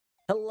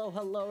Hello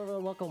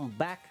everyone, welcome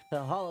back to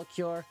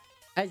Holocure.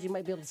 As you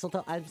might be able to still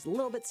tell, I'm a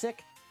little bit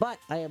sick, but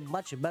I am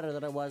much better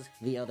than I was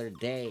the other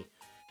day.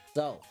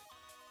 So,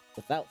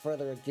 without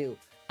further ado,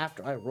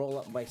 after I roll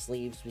up my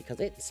sleeves because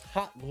it's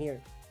hot in here,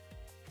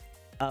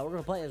 we're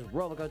gonna play as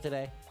Roboco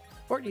today.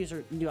 We're gonna use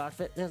her new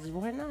outfit, because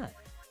why not?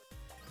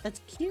 That's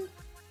cute.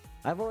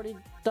 I've already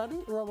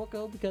done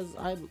Roboco because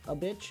I'm a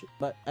bitch,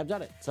 but I've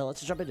done it, so let's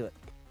just jump into it.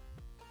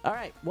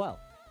 Alright, well.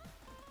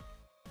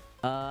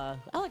 I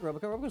like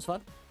Roboco. Roboco's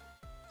fun.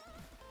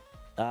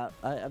 Yeah.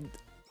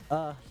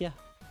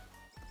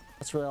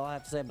 That's really all I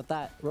have to say about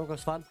that.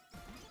 Roboco's fun.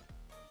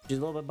 She's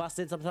a little bit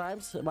busted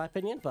sometimes, in my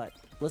opinion, but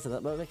listen,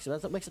 that's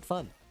what makes it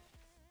fun.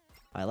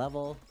 High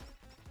level.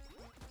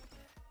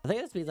 I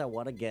think this means I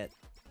want to get,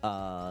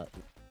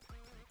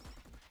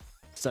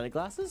 study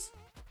glasses?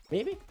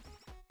 Maybe?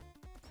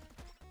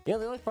 You know,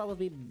 the only problem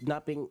with me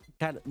not being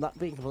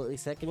completely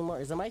sick anymore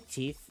is that my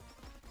teeth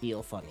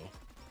feel funny.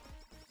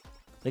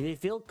 Like, they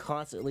feel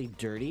constantly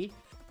dirty,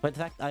 but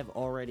the fact I've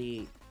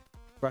already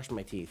brushed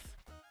my teeth.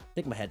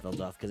 Take my headphones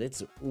off, because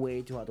it's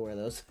way too hot to wear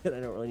those, and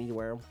I don't really need to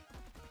wear them.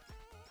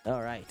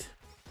 Alright.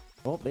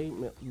 Well,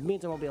 it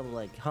means I won't be able to,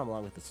 like, hum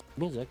along with this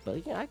music,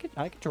 but yeah, I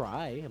could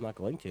try. I'm not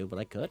going to, but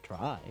I could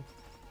try.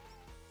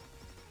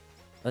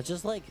 That's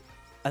just, like,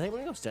 I think I'm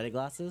gonna go study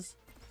glasses.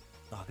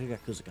 Oh, I could've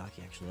got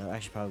Kusakaki, actually. I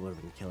actually probably would've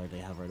been killer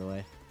to have right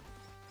away.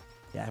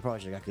 Yeah, I probably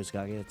should've got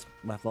Kusakaki. It's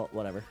my fault.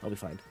 Whatever. I'll be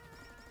fine.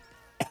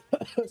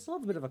 Still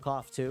have a bit of a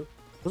cough, too.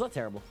 It was not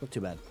terrible. Not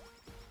too bad.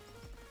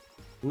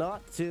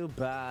 Not too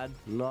bad.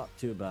 Not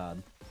too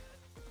bad.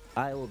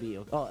 I will be...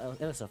 Oh,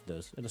 and a stuffed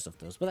nose. And a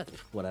stuffed nose. But that's...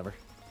 whatever.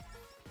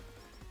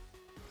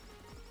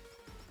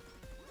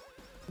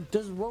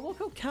 Does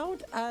Roboco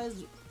count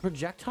as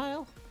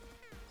projectile?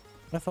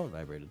 My phone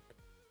vibrated.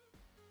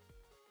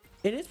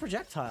 It is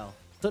projectile.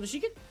 So does she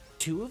get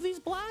 2 of these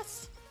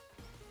blasts?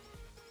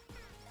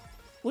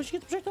 Will she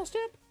get the projectile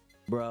stamp?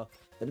 Bro,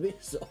 that'd be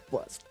so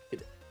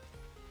busted.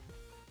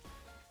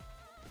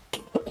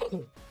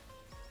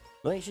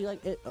 Like, she, like,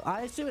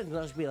 I assume it's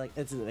not just be like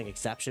it's an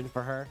exception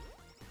for her.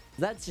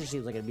 That just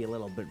seems like it'd be a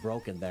little bit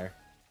broken there.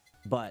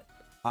 But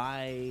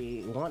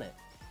I want it.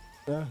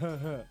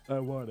 I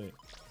want it.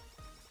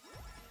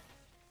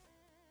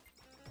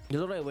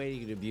 There's only a way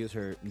you can abuse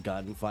her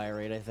gunfire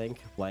rate, I think,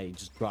 by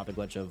just dropping a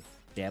bunch of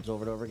dabs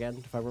over and over again,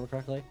 if I remember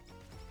correctly.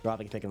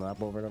 Dropping and picking them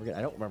up over and over again.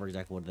 I don't remember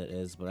exactly what it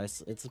is, but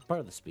it's part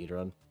of the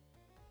speedrun.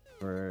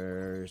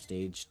 For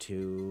stage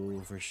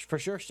 2, for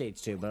sure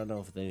stage 2, but I don't know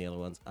if it's any other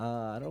ones.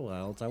 I don't know what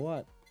else I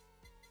want.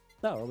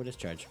 No, Robo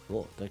Discharge.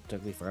 Cool. It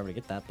took me forever to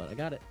get that, but I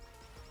got it.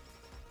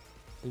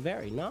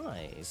 Very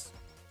nice.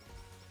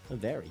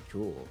 Very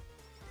cool.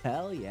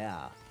 Hell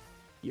yeah.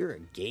 You're a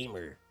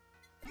gamer.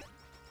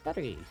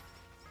 Battery.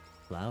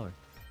 Flower.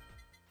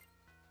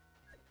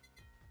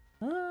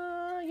 You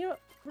know what?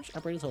 We're just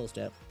upgrading Soul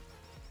Step.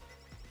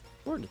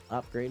 We're just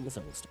upgrading the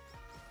Soul Step.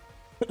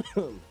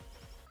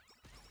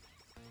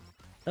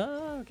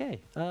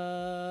 Okay.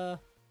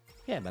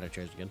 Yeah, better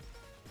charge again.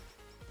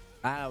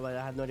 I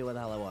have no idea what the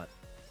hell I want.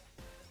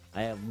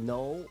 I have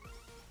no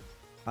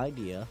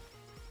idea.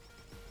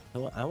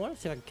 I want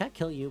to see if I can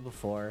kill you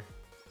before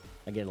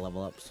I get a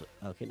level up. So,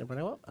 okay, no, but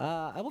I won't.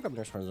 I will grab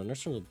Nurse Horns.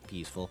 Nurse Horns will be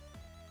useful.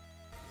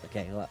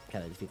 Okay, well, that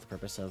kind of defeats the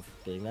purpose of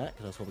getting that,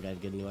 because I was hoping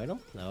I'd get a new item.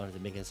 Now I wanted to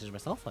make a decision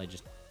myself. I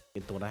just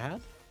get the one I had.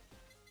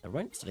 Never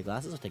mind. Study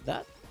glasses. I'll take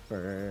that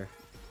for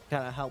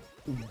kind of help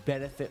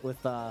benefit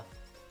with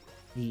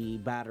the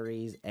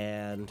batteries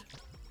and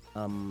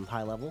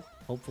high level,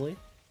 hopefully.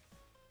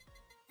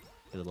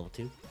 Get a level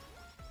 2.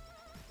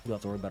 We'll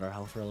have to worry about our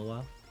health for a little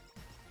while.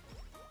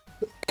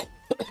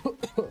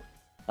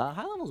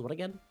 High level is what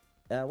again?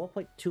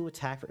 1.2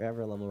 attack for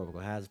every level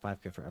Roboco has, 5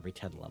 crit for every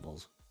 10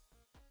 levels.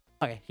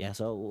 Okay, yeah,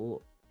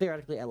 so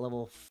theoretically at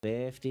level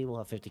 50 we'll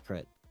have 50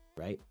 crit,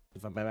 right?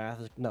 If my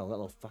math is no,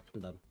 level fuck,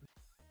 I'm done.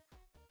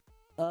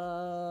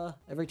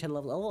 Every 10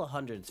 levels, level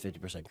 100 is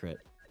 50% crit.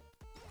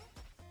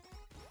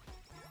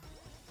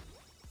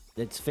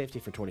 It's 50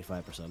 for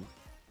 25%.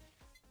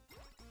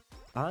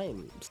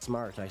 I'm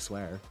smart, I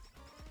swear.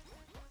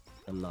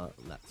 I'm not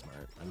that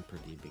smart. I'm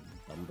pretty big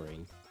bum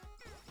brain.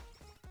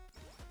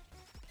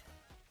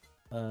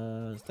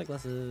 Stick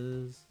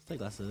glasses. Stick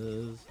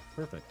glasses.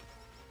 Perfect.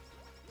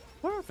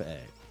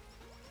 Perfect.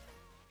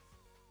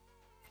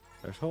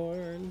 There's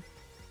Horn.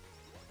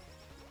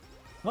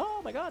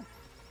 Oh my god!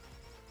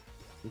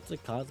 It's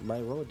like my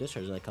Robo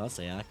Discharge is like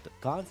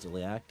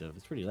constantly active.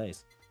 It's pretty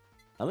nice.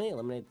 I'm gonna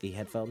eliminate the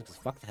headphones because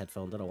fuck the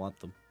headphones. I don't want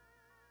them.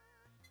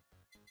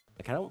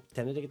 Like, I don't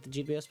tend to get the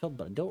GBS pill,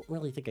 but I don't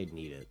really think I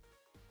need it.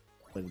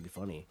 But it'd be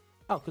funny.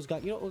 Oh,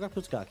 Kusakaki. You know what? We'll grab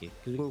Kusakaki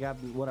because we can grab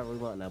whatever we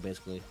want now,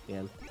 basically.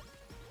 Yeah.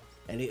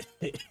 And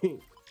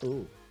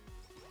ooh.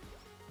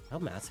 How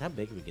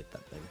big can we get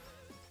that thing?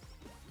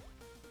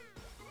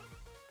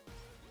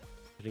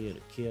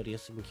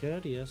 Curious and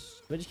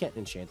curious. We just can't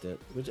enchant it.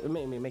 Which it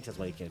makes sense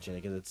why you can't enchant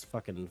it, because it's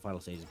fucking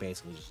final stage is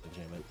basically just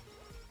enchantment.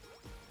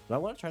 Do I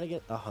want to try to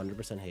get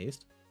 100%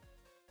 haste?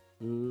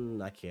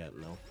 I can't,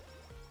 no.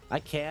 I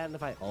can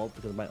if I ult,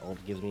 because my ult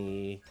gives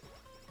me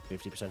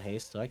 50%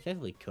 haste, so I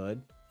technically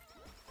could.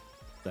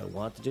 But I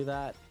want to do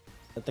that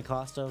at the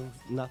cost of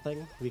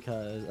nothing,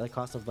 because at the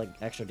cost of like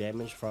extra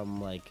damage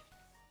from like,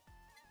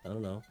 I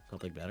don't know,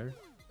 something better.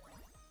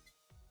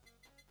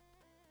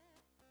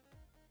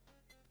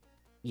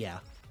 Yeah.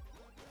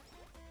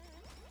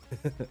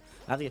 I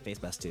have to get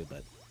face mask too,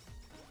 but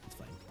it's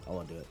fine. I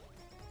want to do it.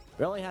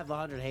 We only have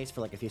 100 haste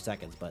for like a few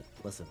seconds, but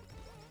listen.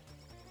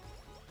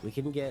 We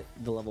can get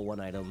the level 1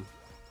 item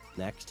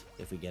next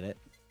if we get it.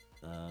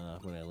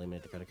 I'm going to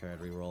eliminate the credit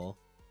card, reroll.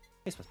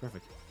 Face mask,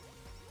 perfect.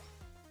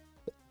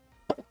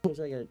 Looks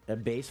like a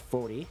base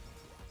 40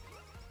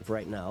 for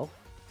right now.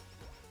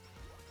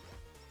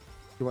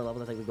 2 more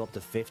levels, I think we go up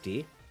to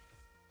 50.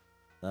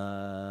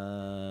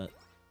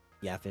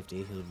 Yeah,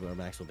 50 is where our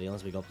max will be.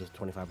 Unless we go up to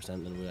 25%,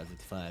 then we're at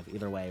 55.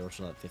 Either way, we're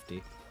still at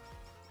 50.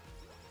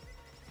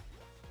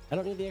 I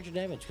don't need the extra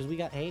damage because we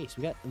got haste.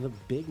 We got the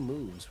big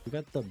moves. We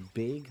got the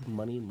big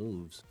money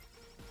moves.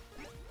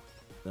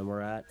 Then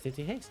we're at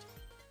 50 haste.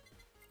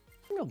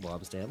 No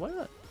bomb stand. Why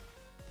not?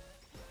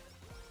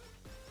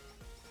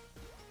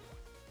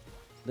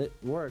 It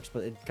works,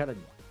 but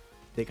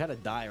they kind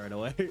of die right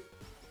away.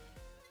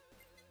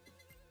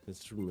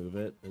 Let's remove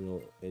it,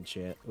 and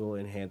we'll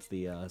enhance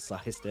the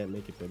size stat,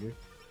 make it bigger.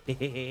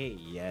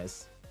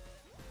 Yes.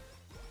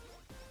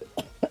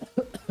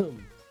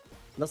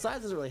 The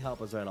size doesn't really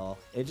help us at all.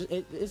 It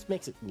just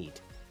makes it neat.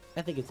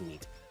 I think it's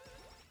neat.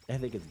 I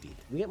think it's neat.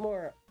 We get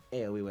more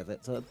AoE with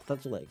it, so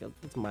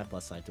that's my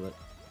plus side to it.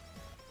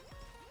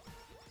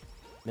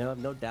 No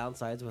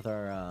downsides with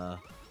our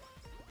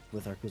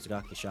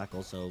Kusagaki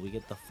shackle, so we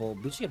get the full.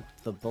 We should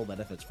get the full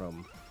benefits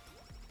from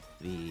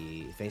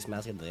the face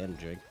mask and the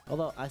energy drink.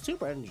 Although a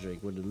super energy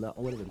drink would have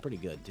been pretty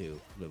good too. Would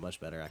have been much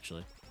better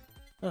actually.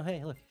 Oh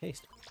hey, look,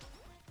 haste.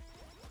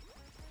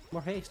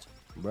 More haste,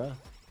 bruh.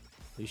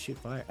 We shoot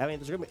fire. I mean,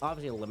 there's gonna be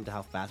obviously a limit to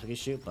how fast we can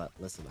shoot, but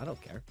listen, I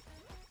don't care.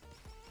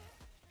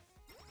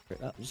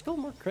 Just go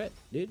more crit,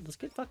 dude. Let's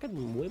get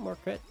fucking way more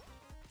crit.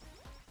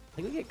 I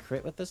think we get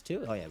crit with this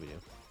too. Oh yeah, we do.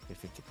 We get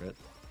 50 crit.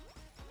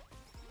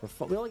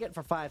 We only get it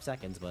for 5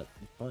 seconds, but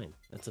it's fine.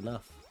 That's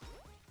enough.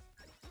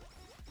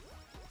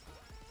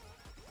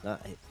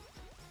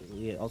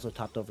 We also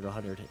topped over to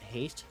 100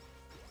 haste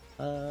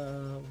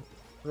for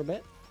a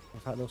bit.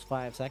 For those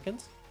 5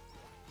 seconds.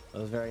 That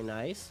was very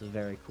nice.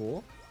 Very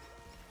cool.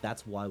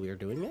 That's why we are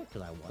doing it,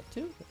 because I want to,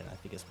 and I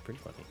think it's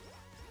pretty funny.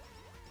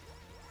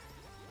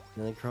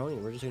 And then crony,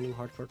 we're just gonna do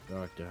hardcore.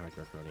 Oh,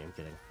 hardcore crony. I'm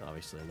kidding.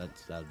 Obviously, that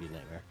would be a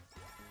nightmare.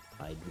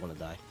 I'd want to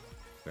die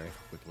very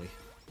quickly.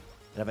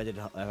 And if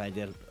I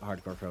did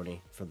hardcore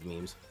crony for the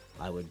memes,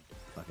 I would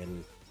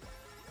fucking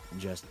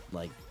just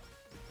like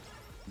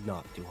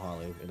not do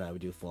Holo, and I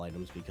would do full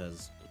items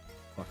because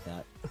fuck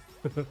that.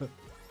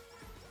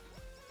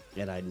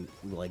 And I'd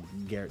like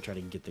Garrett try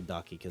to get the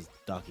Docky because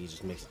Docky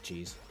just makes it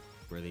cheese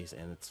for these,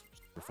 and it's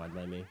fine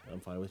by me. I'm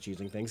fine with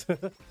choosing things.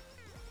 Okay.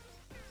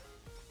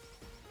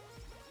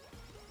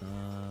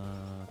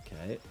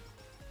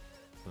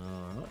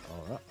 Alright.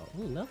 Oh,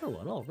 another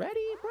one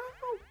already,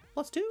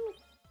 bro. +2.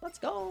 Let's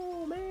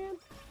go, man.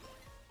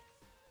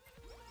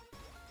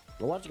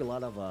 We're watching a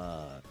lot of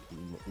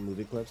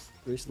movie clips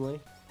recently.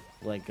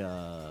 Like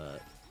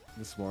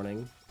this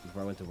morning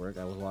before I went to work,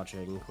 I was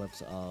watching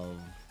clips of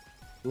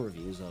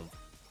reviews of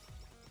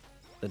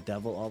The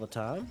Devil All the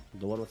Time,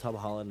 the one with Tom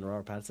Holland and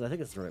Robert Pattinson. I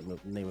think it's the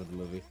right name of the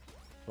movie.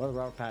 One with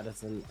Robert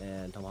Pattinson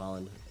and Tom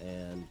Holland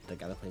and the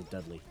guy that plays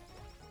Dudley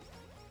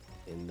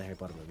in the Harry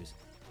Potter movies.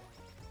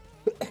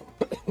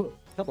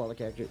 couple other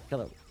actors,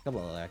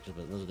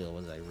 but those are the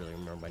ones I really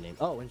remember by name.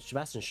 Oh, and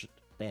Sebastian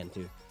Stan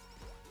too.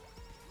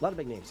 A lot of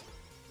big names.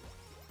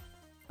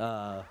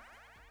 I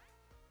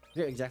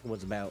forget exactly what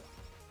it's about.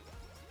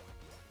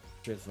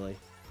 Truthfully,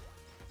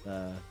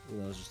 it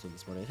was just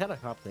this morning. It's kind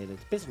of complicated.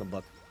 It's based on a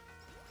book.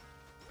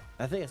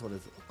 I think that's what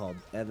it's called.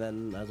 And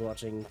then I was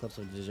watching clips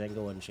of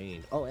Django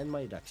Unchained. Oh, and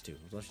Mighty Ducks too.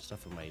 I was watching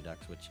stuff from Mighty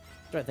Ducks, which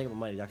when I think about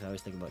Mighty Ducks, I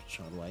always think about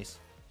Sean Weiss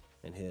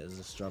and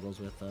his struggles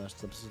with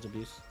substance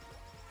abuse.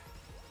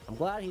 I'm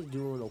glad he's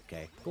doing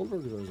okay.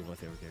 Goldberg is one of my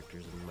favorite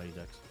characters in Mighty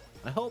Ducks.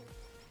 I hope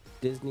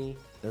Disney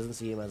doesn't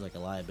see him as like a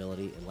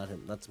liability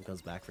and lets him come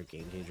back for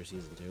Game Changer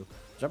Season 2,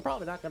 which I'm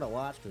probably not gonna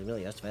watch because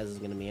Emilio Estevez is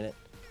gonna be in it,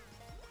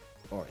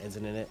 or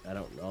isn't in it. I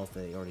don't know if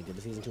they already did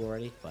the Season 2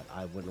 already, but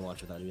I wouldn't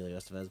watch without Emilio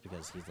Estevez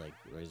because he's like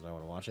the reason I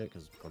want to watch it.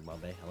 Because Gordon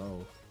Bombay,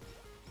 hello.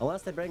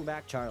 Unless they bring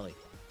back Charlie,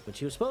 which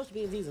he was supposed to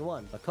be in Season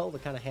 1, but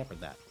COVID kind of hampered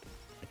that.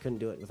 I couldn't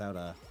do it without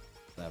him.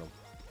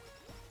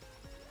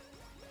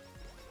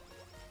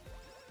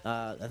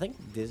 I think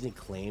Disney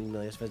claimed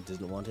Emilio Estevez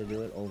didn't want to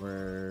do it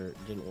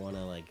didn't want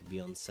to like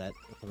be on set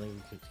or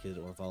something because he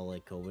didn't want to follow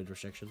like COVID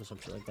restrictions or some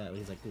shit like that. But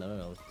he's like,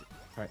 no,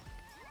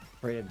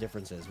 creative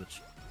differences,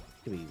 which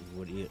could be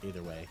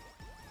either way.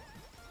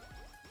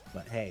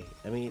 But hey,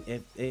 I mean,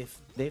 if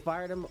they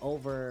fired him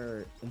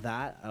over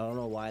that, I don't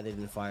know why they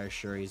didn't fire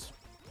Shuri's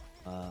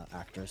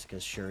actress,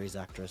 because Shuri's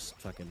actress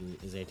fucking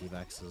is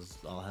anti-vax as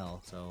all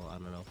hell. So I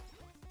don't know.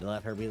 They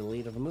let her be the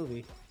lead of a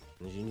movie,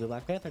 and she's gonna do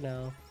Black Panther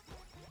now.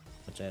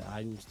 Which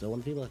I'm still one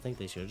of the people that think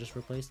they should have just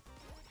replaced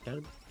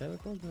Gotta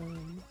close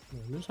them.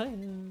 I'm just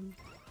saying.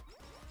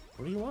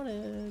 What do you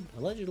wanted?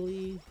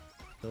 Allegedly.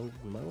 So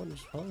you might want to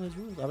just follow his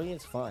rules. I mean,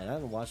 it's fine. I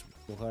haven't watched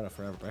Wakanda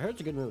forever, but I heard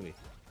it's a good movie.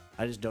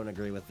 I just don't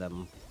agree with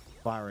them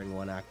firing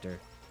one actor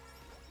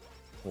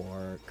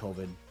for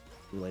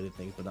COVID-related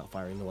things, but not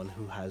firing the one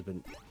who has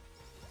been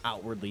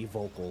outwardly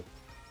vocal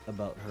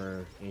about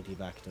her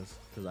anti-vaxxers,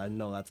 because I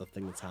know that's a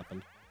thing that's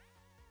happened.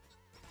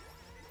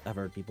 I've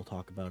heard people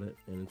talk about it,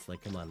 and it's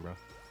like, come on, bro.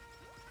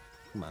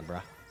 Come on,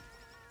 bruh.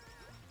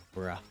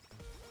 Bruh.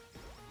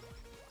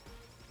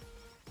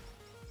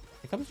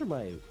 It comes from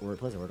my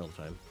place I work all the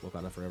time.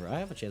 Wakanda Forever. I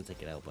have a chance to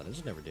take it out, but I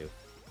just never do.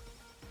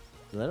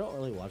 And I don't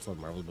really watch a lot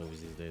of Marvel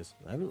movies these days.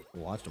 I haven't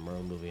watched a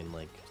Marvel movie in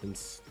like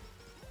since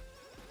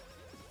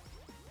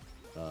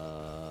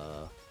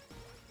I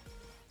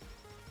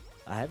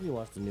haven't even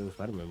watched the new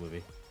Spider-Man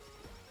movie.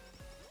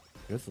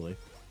 Truthfully.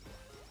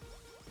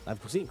 I've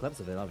seen clips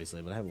of it,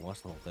 obviously, but I haven't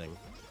watched the whole thing.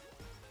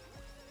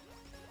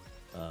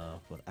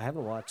 But I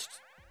haven't watched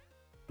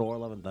Thor: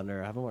 Love and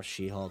Thunder. I haven't watched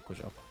She-Hulk,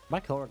 which my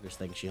coworkers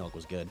think She-Hulk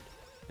was good.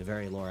 They're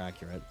very lore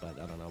accurate, but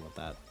I don't know about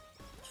that.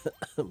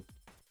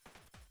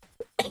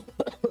 I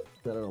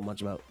don't know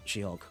much about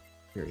She-Hulk,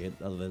 period,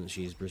 other than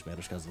she's Bruce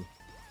Banner's cousin.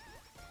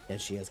 And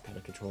she has kind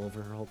of control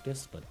over her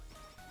Hulkness, but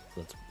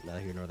that's neither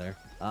here nor there.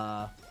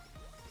 I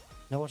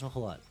watch a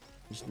whole lot.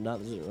 Just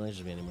doesn't really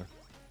interest me anymore.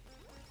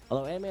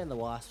 Although Ant-Man and the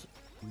Wasp,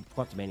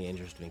 Quantumania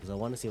interested me, because I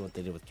want to see what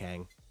they did with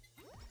Kang.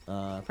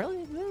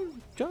 Apparently,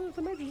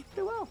 Jonathan Majors is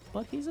pretty well,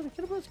 but he's in a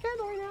bit of a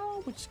scandal right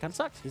now, which kind of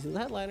sucks. He's the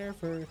headliner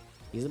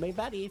he's the main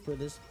baddie for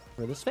this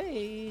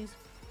phase,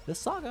 this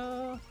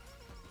saga.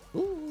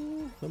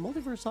 Ooh, the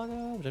multiverse saga,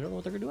 which I don't know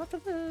what they're gonna do after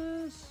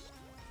this.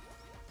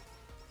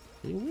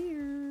 Getting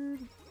weird.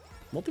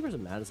 Multiverse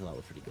of Madness I thought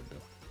was pretty good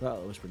though.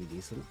 Well, it was pretty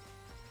decent.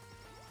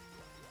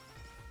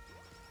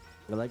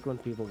 I like when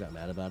people got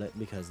mad about it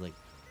because like,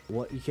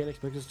 what, you can't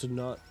expect us to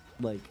not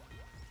like.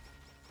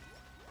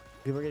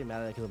 People are getting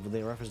mad at it because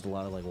they referenced a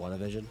lot of like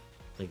WandaVision.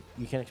 Like,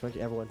 you can't expect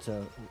everyone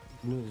to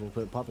movies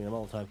and pumping them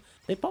all the time.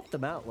 They pump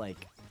them out like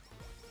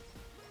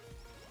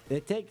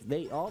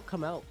they all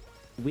come out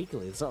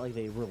weekly. It's not like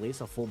they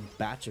release a full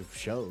batch of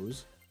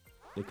shows.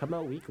 They come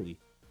out weekly.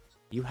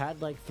 You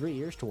had like 3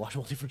 years to watch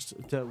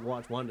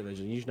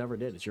WandaVision. You just never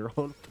did. It's your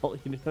own fault.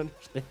 You didn't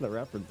understand the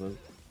references.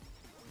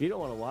 If you don't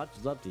want to watch,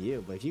 it's up to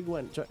you. But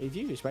if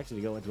you expected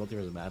to go into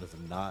Multiverse of Madness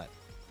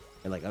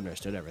and like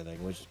understood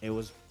everything, which it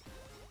was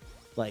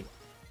like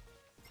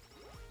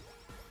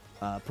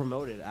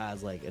promoted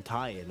as like a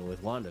tie-in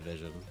with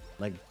WandaVision.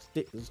 Like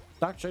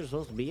Doctor Strange was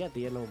supposed to be at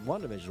the end of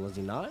WandaVision, was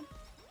he not?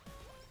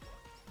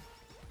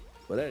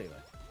 But anyway.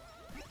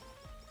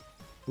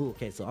 Ooh,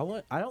 okay,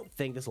 so I don't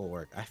think this will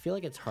work. I feel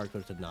like it's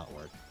hardcoded to not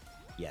work.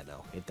 Yeah,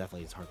 no, it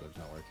definitely is hardcoded to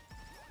not work.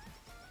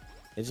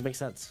 It just makes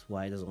sense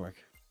why it doesn't work.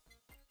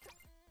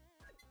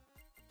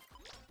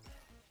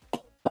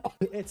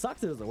 It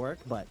sucks it doesn't work,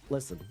 but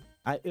listen,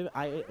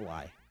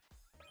 why?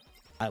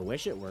 I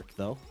wish it worked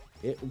though.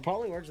 It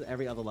probably works at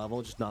every other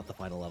level, just not the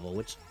final level,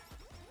 which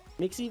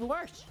makes it even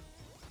worse.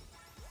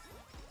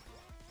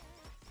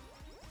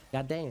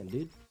 God damn,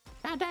 dude.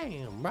 God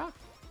damn, bro.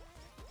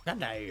 God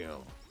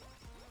damn.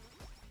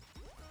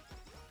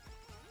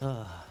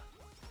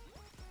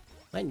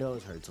 My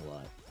nose hurts a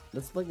lot.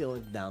 That's like the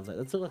only downside.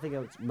 That's the only thing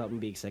about me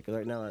being sick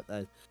right now.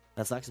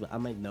 That sucks, but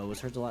my nose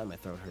hurts a lot and my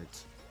throat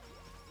hurts.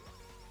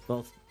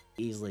 Both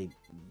easily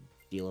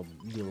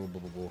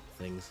dealable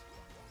things.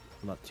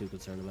 I'm not too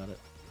concerned about it.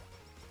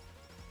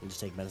 I'll just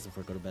take medicine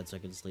before I go to bed so I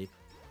can sleep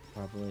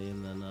properly,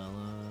 and then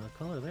I'll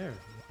call it there.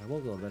 I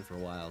won't go to bed for a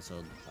while,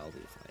 so I'll be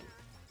fine.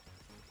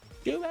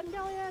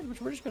 Evangelion,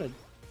 which we're just gonna.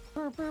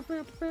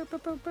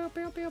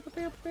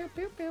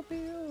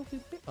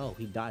 Oh,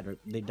 he died.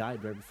 They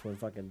died right before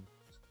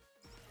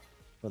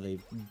they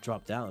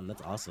dropped down.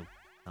 That's awesome.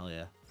 Hell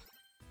yeah.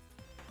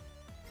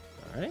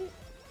 All right.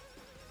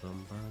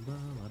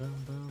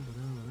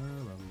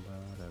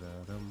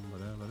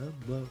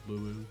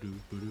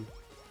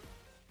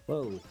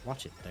 Whoa,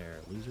 watch it there,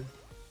 loser.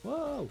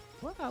 Whoa,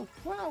 wow,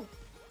 wow.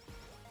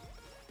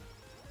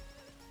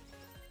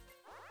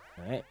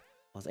 Alright,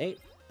 +8.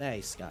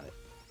 Nice, got it.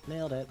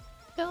 Nailed it.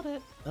 Nailed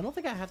it. I don't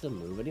think I have to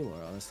move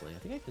anymore, honestly. I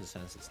think I can just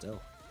kind of sit still.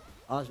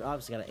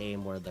 Obviously gotta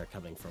aim where they're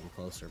coming from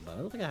closer, but I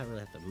don't think I really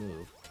have to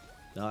move.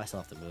 No, I still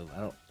have to move.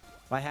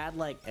 If I had,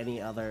 like,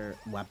 any other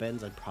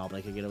weapons, I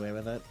probably could get away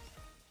with it.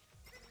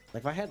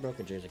 Like, if I had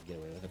broken jays, I could get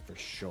away with it for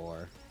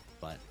sure.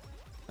 But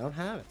I don't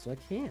have it, so I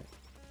can't.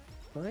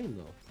 Fine,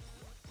 though.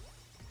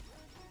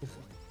 You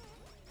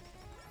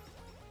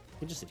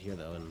can just sit here,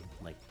 though, and,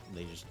 like,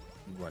 they just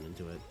run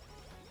into it.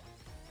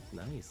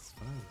 Nice,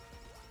 fine.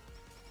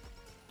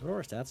 What are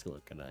our stats gonna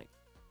look tonight?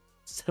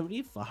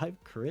 75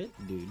 crit?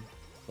 Dude,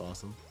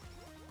 awesome.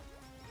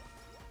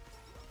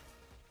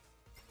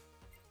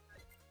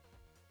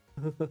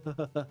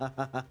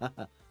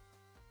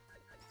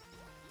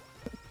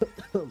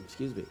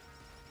 Excuse me.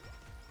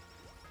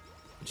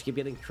 I just keep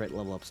getting crit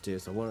level ups too,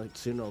 so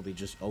soon I'll be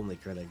just only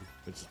critting,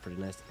 which is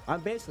pretty nice.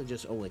 I'm basically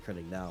just only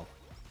critting now.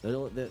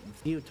 The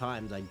few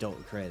times I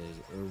don't crit is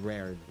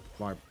rare.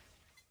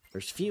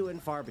 There's few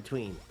and far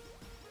between.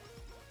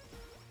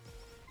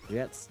 We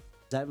got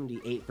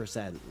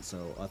 78%,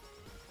 so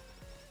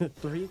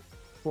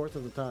 3/4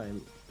 of the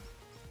time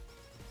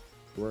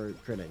we're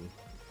critting,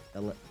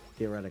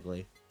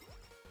 theoretically,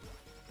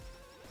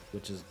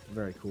 which is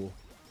very cool,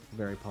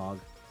 very pog.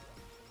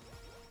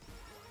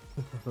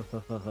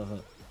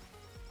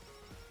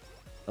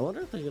 I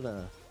wonder if they're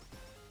gonna.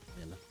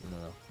 Man,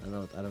 I don't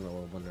know. I don't know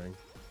what I'm wondering.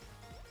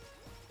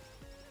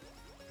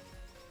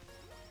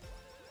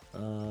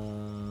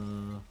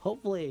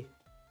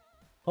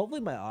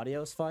 Hopefully my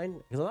audio is fine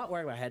because I'm not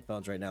wearing my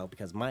headphones right now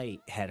because my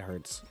head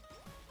hurts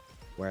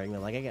wearing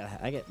them. Like I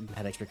get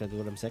headaches because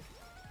when I'm sick.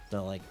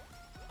 So like,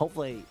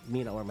 hopefully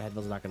me not wearing my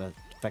headphones is not gonna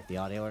affect the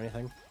audio or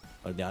anything,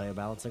 or the audio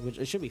balancing, which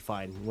it should be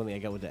fine. When I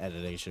go with the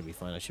editing, it should be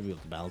fine. I should be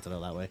able to balance it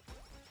out that way.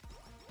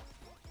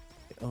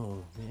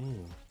 Oh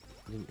man,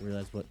 I didn't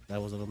realize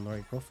that wasn't on the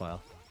right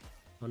profile.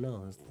 Oh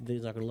no, this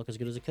video's not gonna look as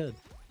good as it could.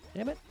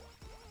 Damn it.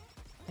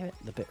 Damn it,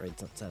 the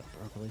bitrate's not set up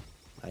properly.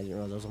 I didn't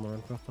realize that was on the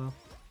wrong profile.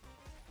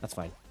 That's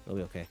fine. It'll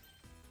be okay.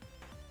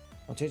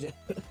 I'll change it.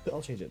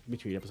 I'll change it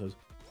between episodes.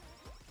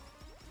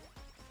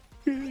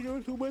 You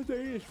know, so my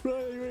thing is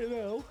Friday right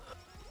now.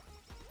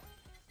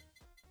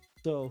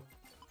 So,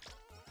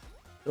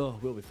 oh,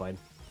 we'll be fine.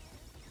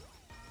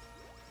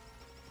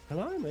 Can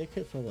I make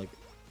it so like,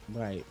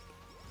 right?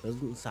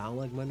 Doesn't sound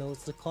like my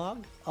nose is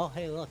clogged. Oh,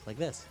 hey, look, like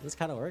this. This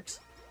kind of works.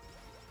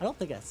 I don't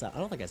think I sound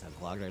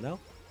clogged right now.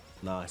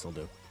 No, I still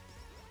do.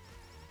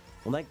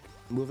 I'm like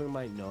moving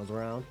my nose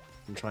around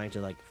and trying to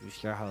like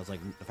figure out how it's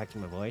like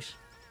affecting my voice.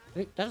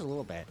 It does a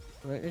little bit,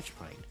 but it's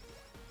fine.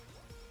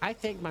 I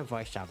think my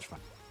voice sounds fine.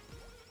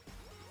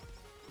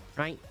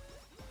 Right?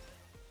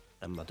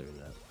 I'm not doing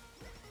that.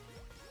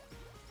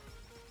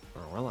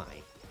 Or will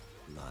I?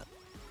 I'm not.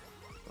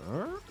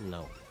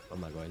 No, I'm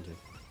not going to.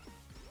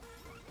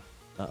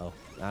 Uh-oh.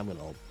 I'm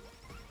gonna ult.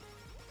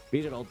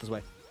 We should ult this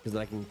way, because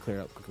then I can clear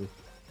it up quickly.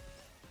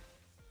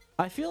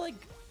 I feel like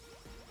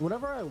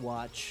whenever I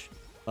watch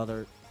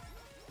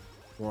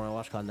when I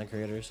watch content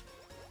creators,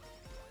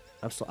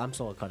 I'm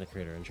still a content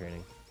creator in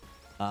training.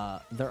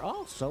 They're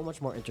all so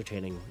much more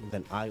entertaining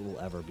than I will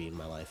ever be in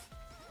my life.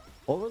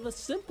 Over the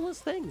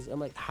simplest things. I'm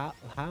like, how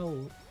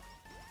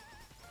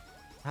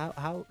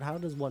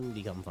does one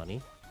become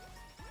funny?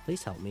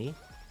 Please help me.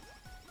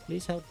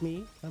 Please help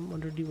me. I'm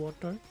under the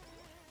water.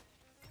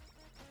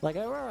 Like,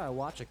 whenever I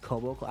watch a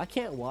Kobo, I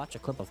can't watch a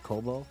clip of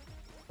Kobo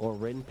or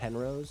Rin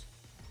Penrose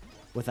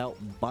without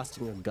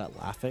busting a gut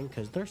laughing,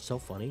 because they're so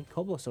funny.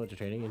 Kobo's so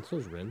entertaining, and so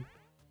is Rin.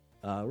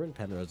 Rin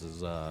Penrose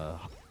is,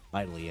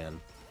 idly in.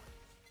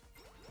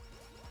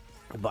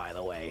 By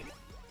the way,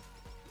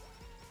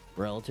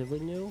 relatively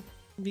new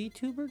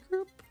VTuber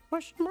group?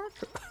 Question mark?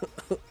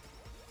 I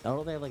don't know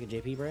if they have like a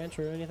JP branch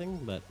or anything,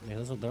 but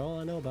yeah, they're all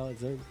I know about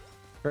is their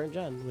current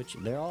gen, which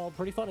they're all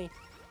pretty funny.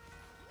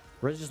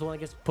 Riz just the one that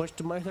gets pushed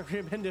to my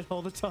recommended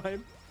all the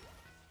time.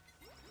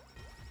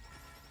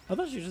 I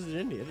thought she was just an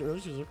Indian. I didn't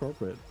realize she was a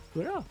corporate.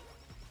 But yeah.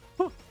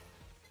 Huh.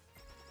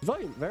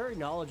 Very, very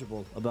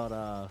knowledgeable about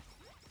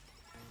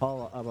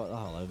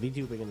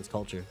VTubing and its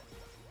culture.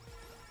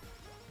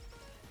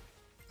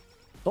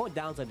 The only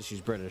downside is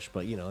she's British,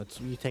 but you know,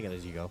 you take it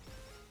as you go.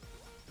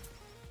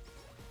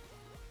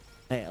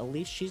 Hey, at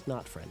least she's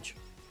not French.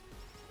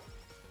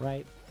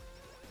 Right?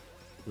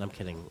 I'm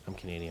kidding. I'm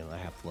Canadian. I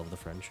have to love the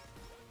French.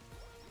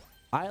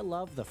 I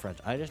love the French.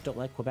 I just don't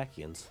like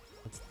Quebecians.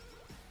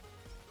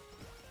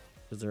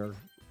 Because they're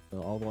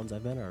all the ones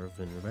I've met have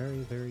been very,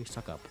 very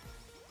stuck up.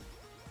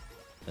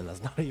 And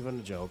that's not even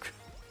a joke.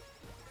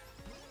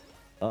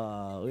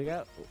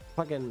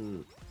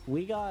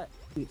 We got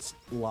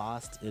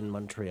lost in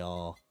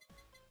Montreal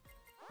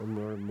when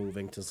we were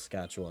moving to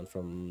Saskatchewan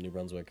from New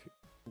Brunswick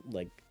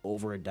like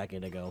over a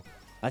decade ago.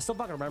 I still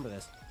fucking remember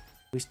this.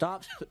 We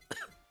stopped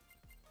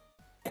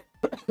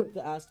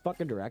to ask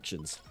fucking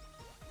directions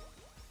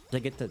to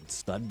get to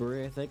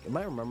Sudbury, I think. Am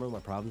I remembering my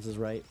provinces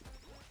right?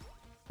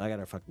 I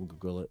gotta fucking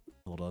Google it.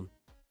 Hold on.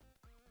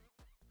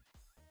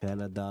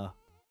 Canada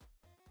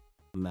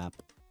map.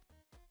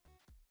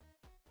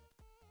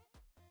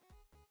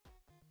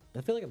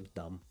 I feel like I'm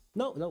dumb.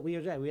 No, we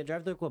had to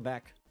drive to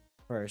Quebec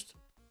first,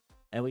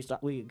 and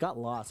we got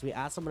lost. We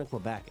asked someone in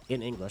Quebec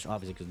in English,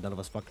 obviously, because none of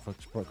us fucking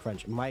spoke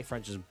French. My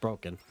French is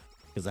broken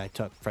because I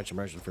took French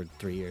immersion for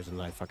 3 years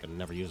and I fucking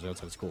never used it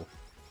outside of school.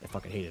 I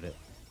fucking hated it.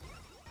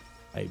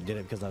 I did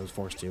it because I was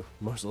forced to,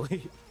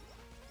 mostly.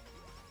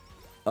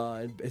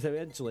 And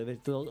eventually they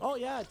told, oh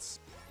yeah, it's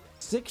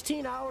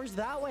 16 hours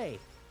that way,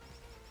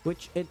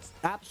 which it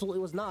absolutely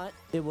was not.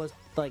 It was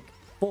like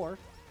 4.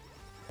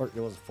 Or it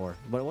was 4,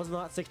 but it was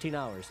not 16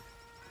 hours.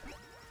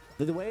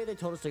 The way they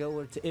told us to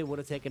go, it would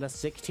have taken us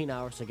 16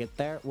 hours to get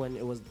there when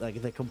it was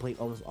like the complete,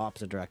 almost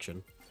opposite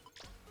direction.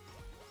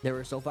 They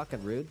were so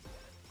fucking rude.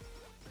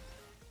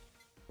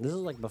 This is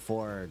like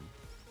before,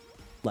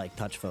 like,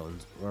 touch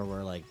phones, where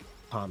we're like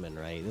common,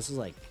 right? This is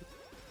like,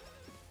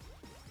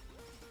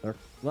 or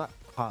not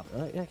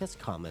common. I guess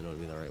common would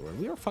be the right word.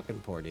 We were fucking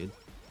poor, dude.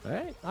 All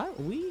right,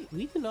 we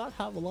did not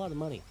have a lot of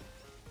money.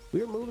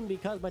 We were moving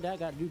because my dad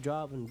got a new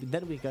job, and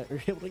then we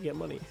were able to get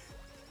money.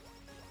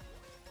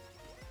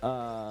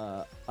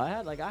 I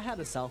had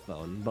a cell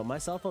phone, but my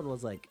cell phone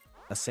was like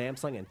a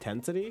Samsung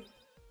Intensity,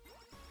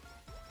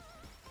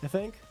 I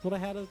think, what I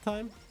had at the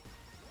time.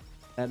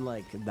 And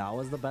like that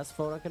was the best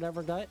phone I could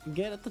ever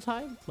get at the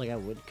time. Like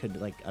could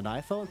like an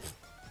iPhone.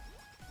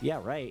 Yeah,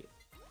 right.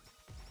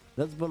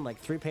 That's been like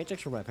 3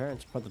 paychecks for my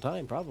parents at the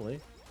time, probably.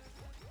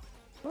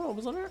 Oh,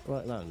 was a nurse?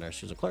 Well, not a nurse.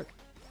 She was a clerk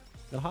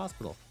at a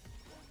hospital.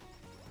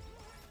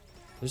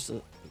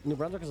 New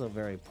Brunswick is a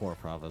very poor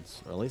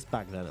province, or at least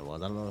back then it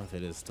was. I don't know if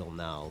it is still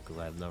now, because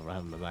I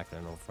haven't been back there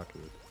in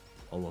fucking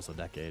almost a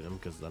decade.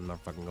 Because I'm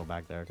not fucking go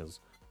back there because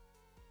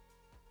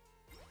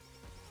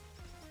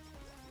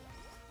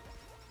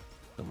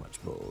so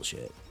much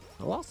bullshit.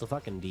 I lost the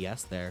fucking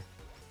DS there.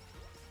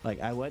 Like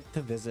I went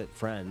to visit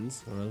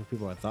friends, or other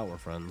people I thought were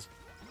friends.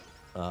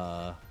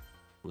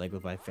 Like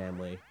with my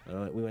family.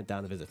 We went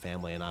down to visit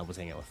family, and I was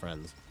hanging out with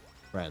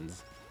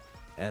friends.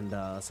 And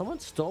someone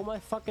stole my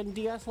fucking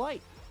DS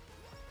Lite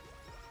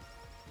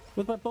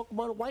with my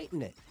Pokemon White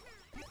in it.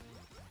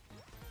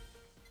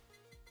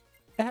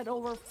 It had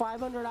over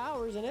 500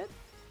 hours in it,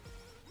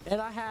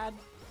 and I had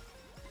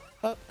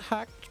a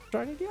hacked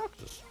Shiny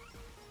Deoxys.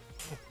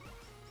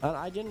 And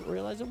I didn't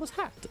realize it was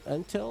hacked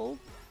until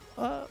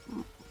a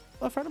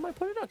friend of mine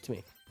pointed it out to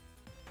me.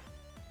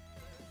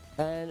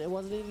 And it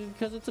wasn't even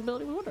because its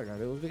ability was Wonder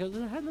Guard, it was because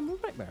it had the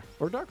move Nightmare,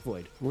 or Dark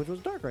Void, which was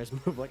Darkrai's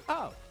move. Like,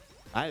 oh,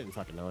 I didn't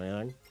fucking know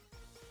anything.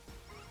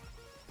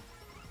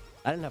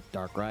 I didn't have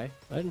Darkrai.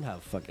 I didn't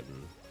have fucking...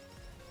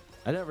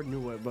 I never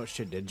knew what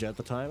shit did at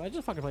the time. I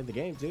just fucking played the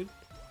game, dude.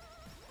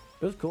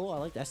 It was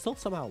cool. I still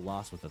somehow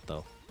lost with it,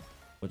 though.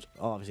 Which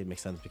obviously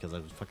makes sense because I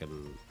was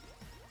fucking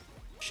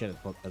shit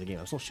at the game.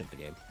 I'm still shit at the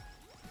game.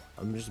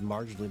 I'm just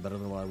marginally better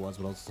than what I was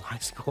when I was in high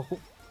school.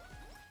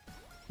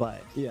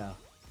 But, yeah.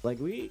 Like,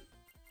 that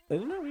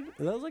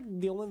was like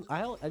the only...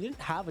 I didn't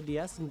have a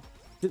DS, and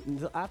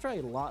after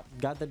I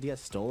got the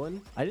DS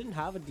stolen, I didn't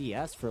have a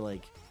DS for,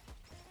 like,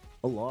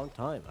 a long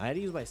time. I had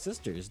to use my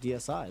sister's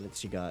DSi that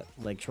she got,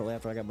 like, shortly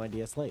after I got my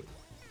DS Lite.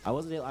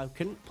 I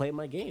couldn't play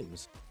my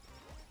games.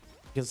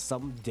 Because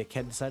some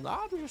dickhead decided,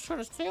 oh, I'm just trying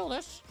to steal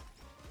this.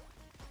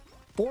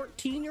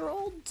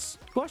 14-year-olds?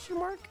 Question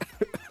mark?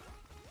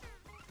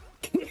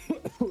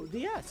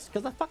 DS,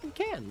 because I fucking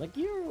can. Like,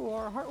 you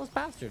are a heartless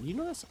bastard. You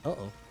know this?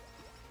 Uh-oh.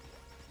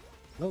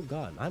 Oh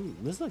god,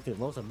 this is like the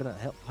lowest I've been at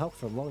health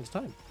for the longest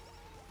time.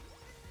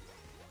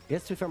 I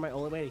guess to be fair, my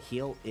only way to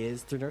heal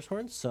is through Nurse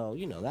Horns, so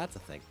you know that's a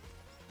thing.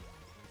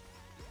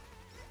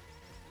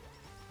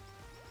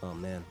 Oh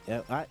man,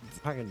 yeah, oh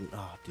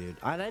dude,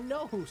 and I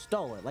know who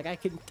stole it. Like I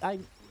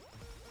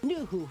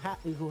knew who has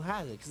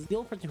it, because the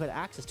only person who had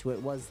access to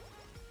it was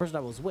the person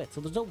I was with.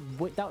 So there's no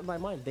doubt in my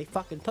mind they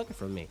fucking took it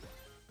from me.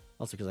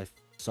 Also because I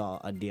saw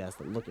a DS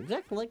that looked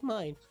exactly like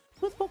mine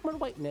with Pokemon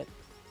White in it.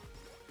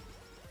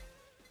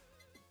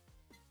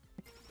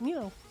 You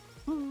know,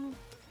 I don't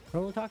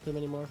really talk to them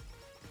anymore.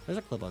 There's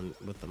a clip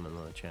with them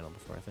on the channel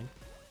before, I think.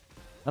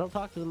 I don't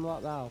talk to them a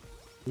lot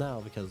now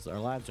because our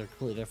lives are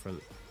completely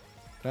different.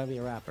 Trying to be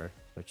a rapper,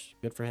 which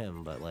good for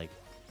him, but like,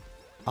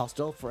 I'll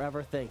still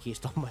forever think he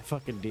stole my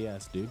fucking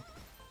DS, dude.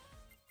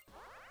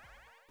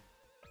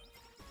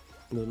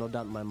 There's no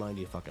doubt in my mind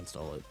he fucking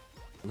stole it.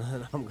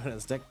 And I'm gonna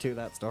stick to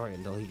that story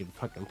until he can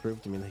fucking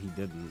prove to me that he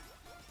didn't.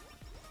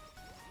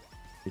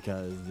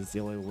 Because it's the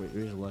only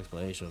reasonable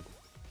explanation.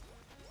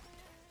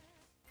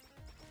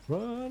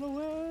 Run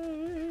away!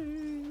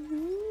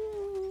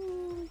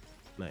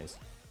 Nice.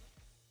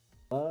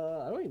 I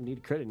don't even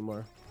need crit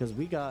anymore because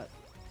we got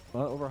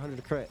over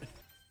 100 crit.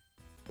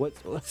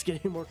 What's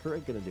getting more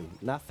crit gonna do?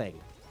 Nothing.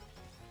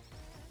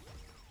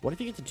 What if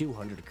you get to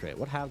 200 crit?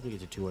 What happens when you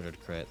get to 200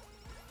 crit?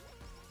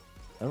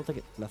 I don't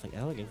think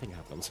anything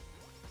happens.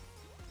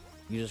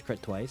 You just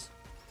crit twice.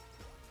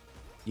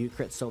 You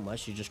crit so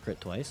much, you just crit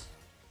twice.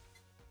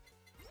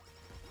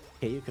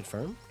 Okay, you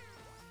confirm?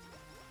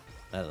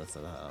 That's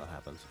not how it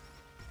happens.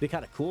 It'd be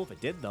kind of cool if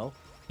it did, though.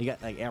 You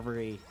got like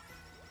every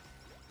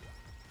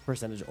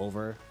percentage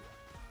over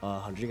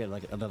 100, you get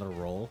like another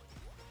roll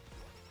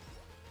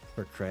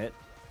for crit.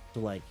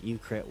 So like you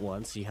crit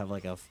once, you have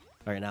like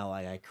right now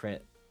I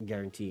crit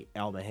guarantee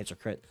all my hits are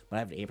crit, but I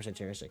have an 8%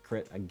 chance to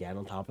crit again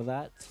on top of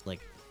that. It's like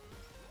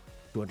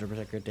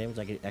 200% crit damage.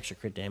 I get extra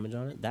crit damage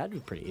on it. That'd be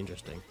pretty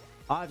interesting.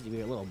 Obviously,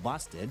 we're a little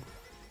busted,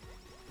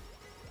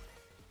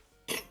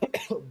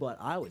 but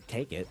I would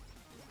take it.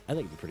 I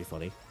think it'd be pretty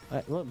funny.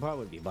 Well, it probably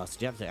would be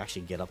busted. You have to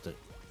actually get up to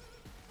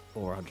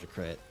over 100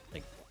 crit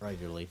like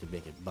regularly to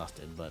make it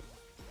busted, but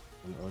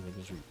I think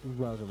there's a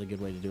relatively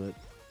good way to do it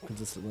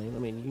consistently. I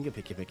mean, you can get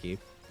picky,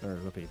 or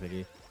not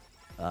picky.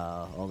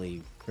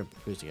 Only crit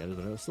boosting items,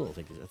 but I still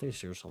think you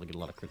should probably get a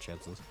lot of crit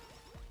chances.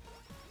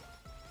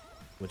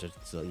 Which are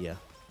still yeah.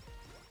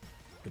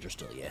 Which are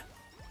still yeah.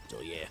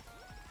 Still yeah.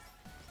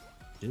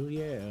 Still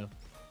yeah.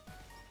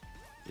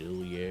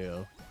 Still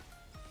yeah.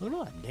 Look at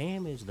all that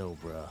damage though,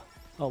 bruh.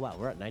 Oh wow,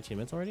 we're at 19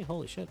 minutes already?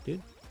 Holy shit,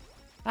 dude.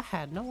 I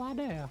had no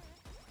idea.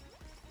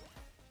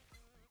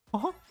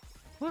 Uh-huh.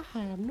 I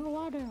have no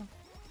idea.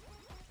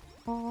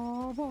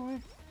 Oh boy.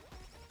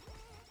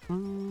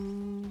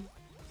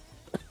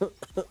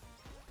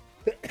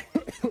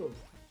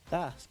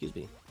 Ah, excuse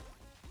me.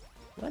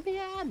 Let me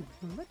in!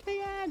 Let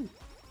me in!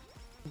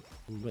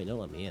 Wait, don't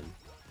let me in.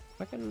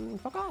 Fucking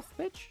fuck off,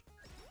 bitch!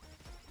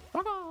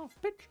 Fuck off,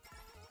 bitch!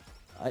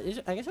 I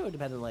guess it would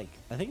depend on, like,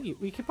 I think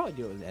we could probably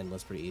do it with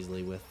Endless pretty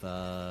easily with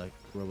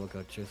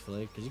Roboco,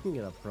 truthfully, because you can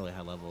get up really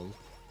high levels.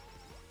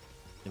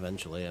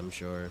 Eventually, I'm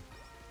sure.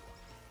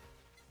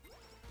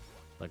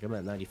 Like, I'm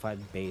at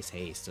 95 base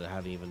haste, and I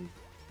haven't even,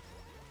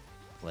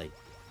 like,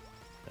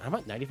 I'm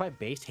at 95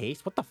 base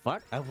haste? What the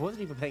fuck? I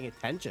wasn't even paying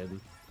attention.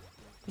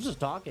 I was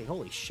just talking.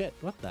 Holy shit.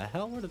 What the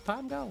hell? Where did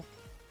time go?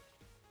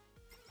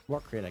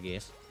 More crit, I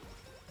guess.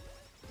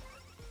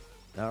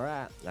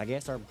 Alright. I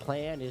guess our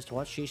plan is to,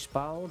 once she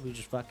spawned, we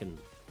just fucking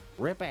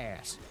rip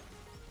ass.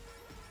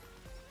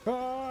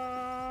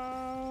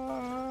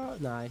 Ah,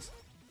 nice.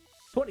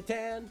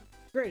 2010.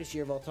 Greatest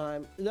year of all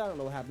time. I don't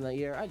know what happened that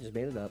year. I just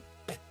made it up.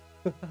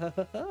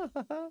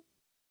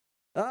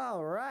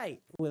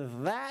 Alright.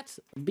 With that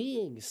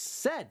being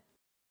said,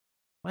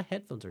 my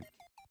headphones are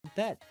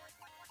dead.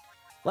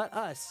 Let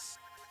us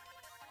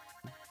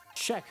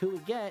check who we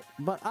get,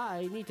 but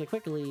I need to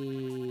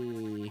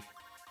quickly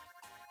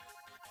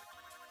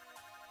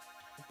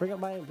bring up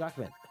my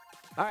document.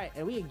 Alright,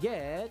 and we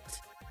get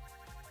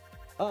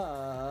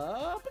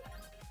Corona!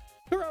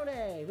 We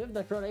haven't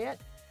done Corona yet.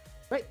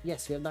 Right,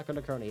 yes, we have not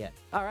done Corona yet.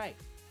 Alright,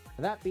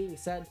 that being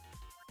said,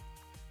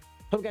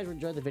 hope you guys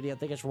enjoyed the video.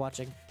 Thank you guys for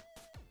watching.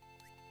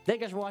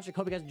 Thank you guys for watching.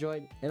 Hope you guys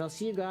enjoyed, and I'll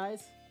see you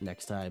guys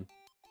next time.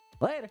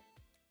 Later!